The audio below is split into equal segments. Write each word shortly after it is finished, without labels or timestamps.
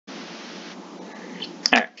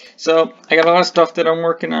Alright, so I got a lot of stuff that I'm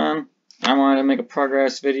working on. I wanted to make a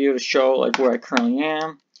progress video to show like where I currently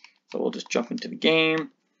am. So we'll just jump into the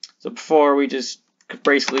game. So before we just could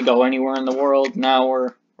basically go anywhere in the world. Now we're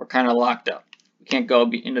kind of locked up. We can't go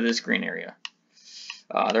into this green area.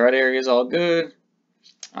 The red area is all good.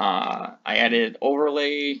 I added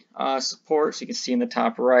overlay support, so you can see in the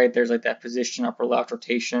top right there's like that position, upper left,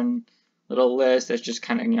 rotation little list that's just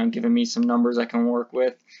kind of giving me some numbers I can work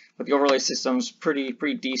with. But the overlay system's pretty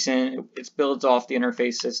decent. It's built off the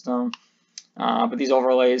interface system, but these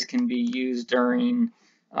overlays can be used during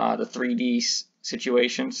the 3D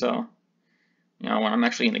situation. So when I'm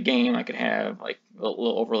actually in the game, I could have like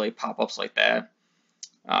little overlay pop-ups like that.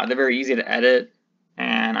 They're very easy to edit,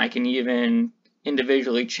 and I can even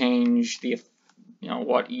individually change the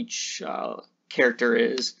what each character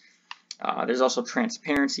is. There's also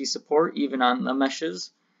transparency support even on the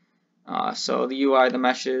meshes. So the UI, the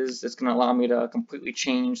meshes, it's going to allow me to completely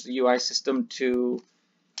change the UI system to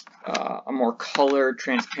a more colored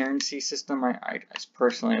transparency system. I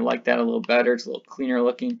personally like that a little better. It's a little cleaner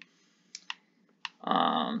looking.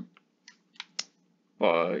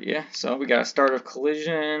 But yeah, so we got a start of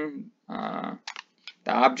collision. The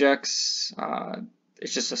objects,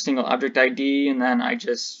 it's just a single object ID, and then I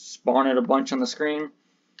just spawn it a bunch on the screen.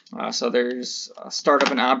 So there's a start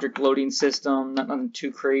of an object loading system, nothing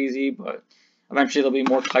too crazy, but eventually there'll be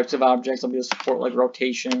more types of objects. There'll be a support like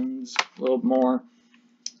rotations, a little more.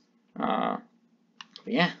 But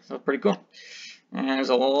yeah, so pretty cool. And there's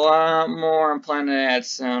a lot more I'm planning to add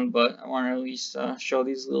soon, but I want to at least show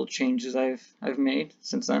these little changes I've made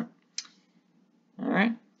since then. All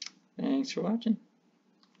right, thanks for watching.